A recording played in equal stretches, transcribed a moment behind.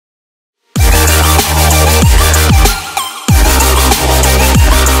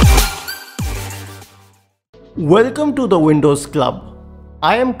Welcome to the Windows Club.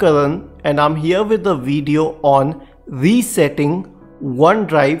 I am Karan and I'm here with a video on resetting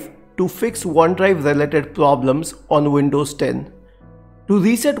OneDrive to fix OneDrive related problems on Windows 10. To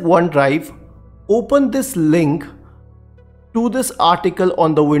reset OneDrive, open this link to this article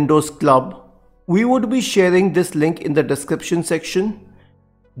on the Windows Club. We would be sharing this link in the description section.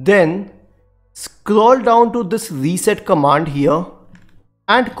 Then scroll down to this reset command here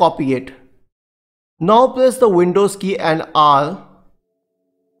and copy it. Now press the Windows key and R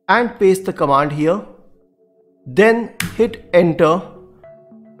and paste the command here. Then hit enter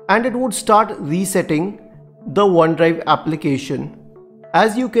and it would start resetting the OneDrive application.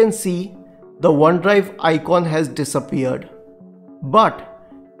 As you can see, the OneDrive icon has disappeared. But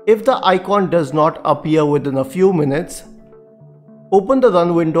if the icon does not appear within a few minutes, open the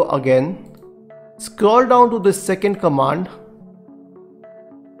run window again, scroll down to the second command,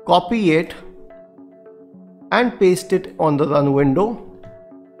 copy it and paste it on the run window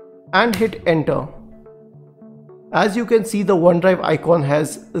and hit enter. As you can see, the OneDrive icon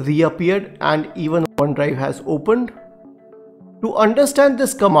has reappeared and even OneDrive has opened. To understand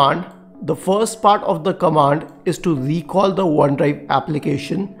this command, the first part of the command is to recall the OneDrive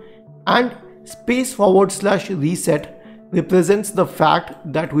application, and /reset represents the fact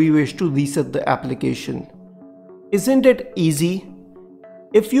that we wish to reset the application. Isn't it easy?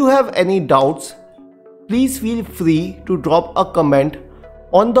 If you have any doubts, please feel free to drop a comment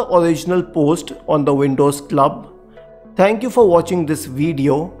on the original post on the Windows Club. Thank you for watching this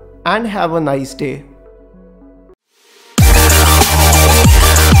video and have a nice day.